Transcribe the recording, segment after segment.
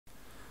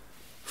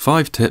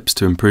5 tips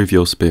to improve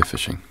your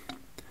spearfishing.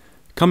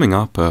 Coming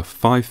up are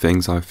 5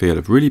 things I feel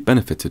have really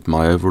benefited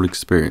my overall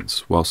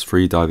experience whilst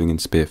freediving and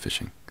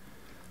spearfishing.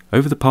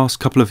 Over the past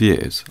couple of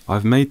years,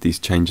 I've made these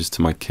changes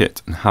to my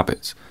kit and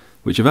habits,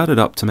 which have added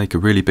up to make a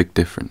really big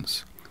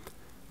difference.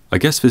 I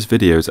guess this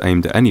video is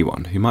aimed at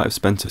anyone who might have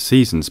spent a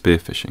season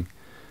spearfishing,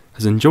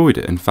 has enjoyed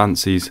it and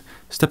fancies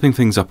stepping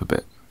things up a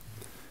bit.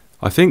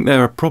 I think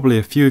there are probably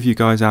a few of you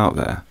guys out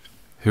there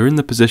who are in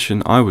the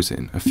position I was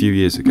in a few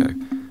years ago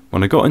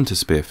when I got into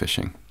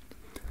spearfishing.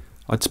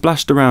 I'd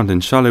splashed around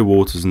in shallow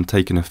waters and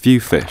taken a few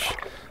fish,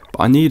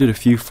 but I needed a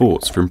few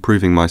thoughts for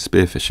improving my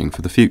spearfishing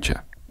for the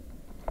future.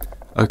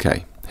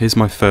 Okay, here's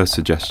my first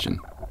suggestion.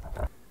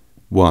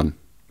 1.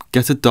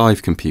 Get a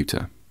dive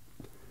computer.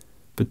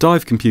 The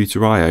dive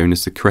computer I own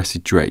is the Cressy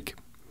Drake.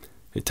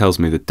 It tells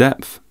me the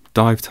depth,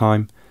 dive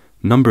time,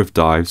 number of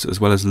dives, as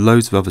well as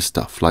loads of other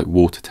stuff like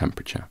water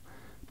temperature.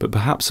 But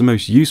perhaps the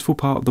most useful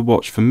part of the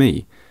watch for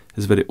me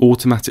is that it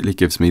automatically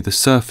gives me the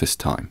surface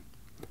time.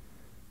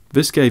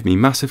 This gave me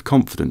massive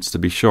confidence to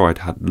be sure I'd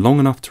had long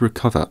enough to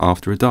recover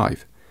after a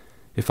dive.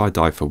 If I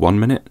dive for 1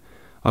 minute,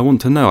 I want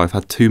to know I've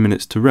had 2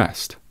 minutes to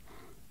rest.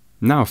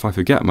 Now if I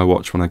forget my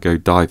watch when I go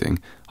diving,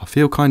 I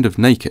feel kind of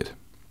naked.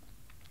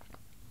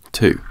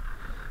 2.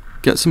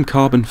 Get some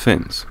carbon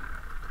fins.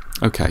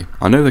 Okay,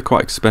 I know they're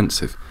quite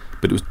expensive,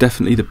 but it was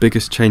definitely the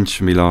biggest change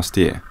for me last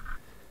year.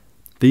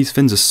 These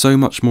fins are so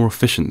much more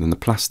efficient than the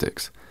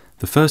plastics.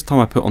 The first time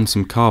I put on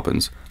some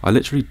carbons, I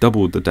literally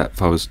doubled the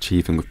depth I was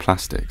achieving with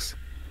plastics.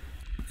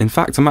 In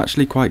fact, I'm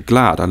actually quite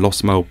glad I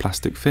lost my old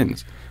plastic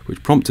fins,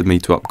 which prompted me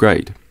to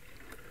upgrade.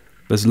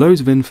 There's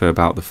loads of info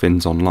about the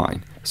fins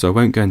online, so I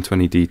won't go into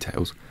any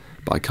details,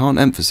 but I can't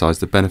emphasise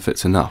the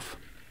benefits enough.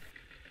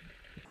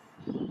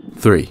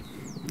 3.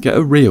 Get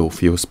a reel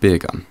for your spear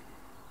gun.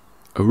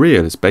 A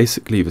reel is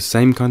basically the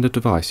same kind of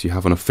device you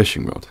have on a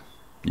fishing rod.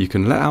 You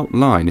can let out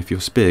line if your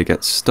spear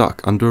gets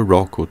stuck under a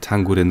rock or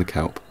tangled in the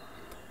kelp.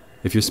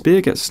 If your spear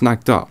gets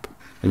snagged up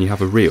and you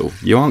have a reel,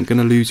 you aren't going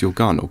to lose your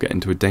gun or get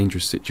into a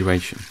dangerous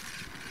situation.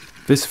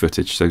 This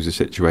footage shows a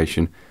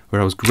situation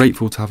where I was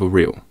grateful to have a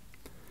reel.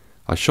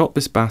 I shot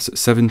this bass at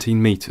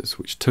 17 metres,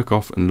 which took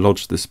off and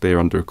lodged the spear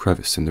under a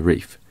crevice in the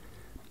reef.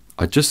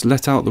 I just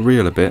let out the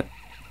reel a bit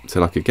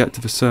till I could get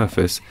to the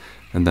surface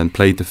and then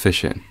played the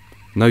fish in.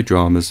 No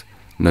dramas,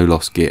 no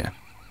lost gear.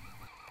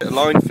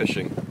 Line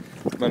fishing,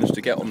 managed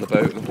to get on the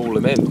boat and haul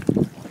him in.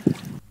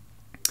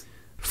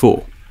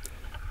 4.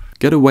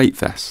 Get a weight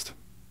vest.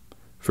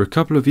 For a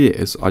couple of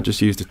years I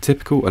just used a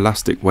typical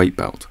elastic weight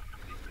belt.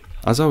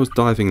 As I was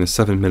diving in a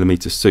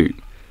 7mm suit,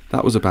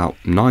 that was about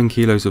 9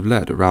 kilos of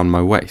lead around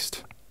my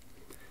waist.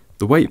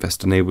 The weight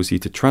vest enables you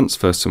to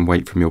transfer some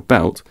weight from your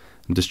belt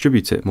and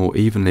distribute it more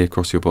evenly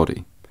across your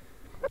body.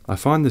 I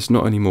find this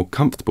not only more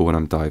comfortable when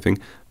I'm diving,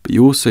 but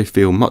you also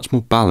feel much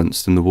more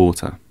balanced in the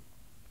water.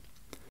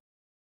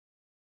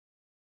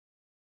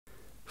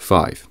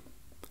 5.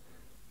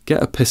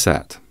 Get a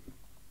pissette.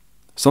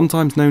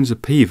 Sometimes known as a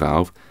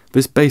P-valve,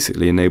 this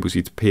basically enables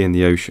you to pee in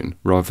the ocean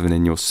rather than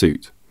in your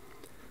suit.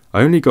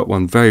 I only got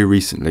one very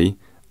recently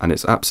and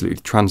it's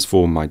absolutely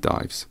transformed my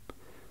dives.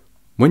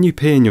 When you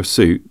pee in your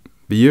suit,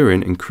 the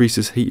urine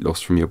increases heat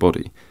loss from your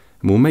body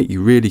and will make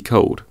you really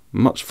cold,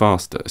 much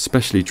faster,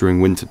 especially during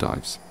winter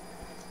dives.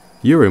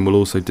 Urine will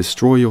also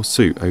destroy your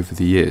suit over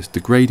the years,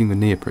 degrading the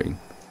neoprene.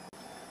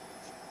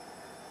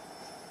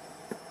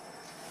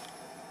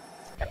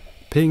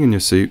 Peeing in your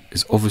suit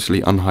is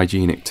obviously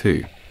unhygienic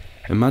too.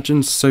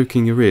 Imagine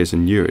soaking your ears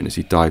in urine as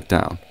you dive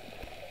down.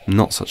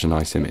 Not such a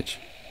nice image.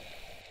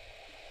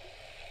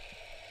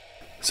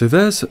 So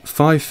there's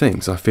 5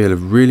 things I feel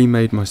have really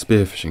made my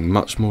spearfishing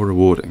much more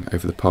rewarding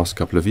over the past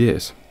couple of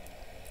years.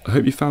 I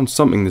hope you found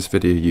something in this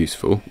video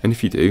useful, and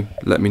if you do,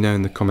 let me know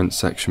in the comments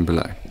section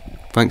below.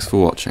 Thanks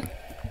for watching.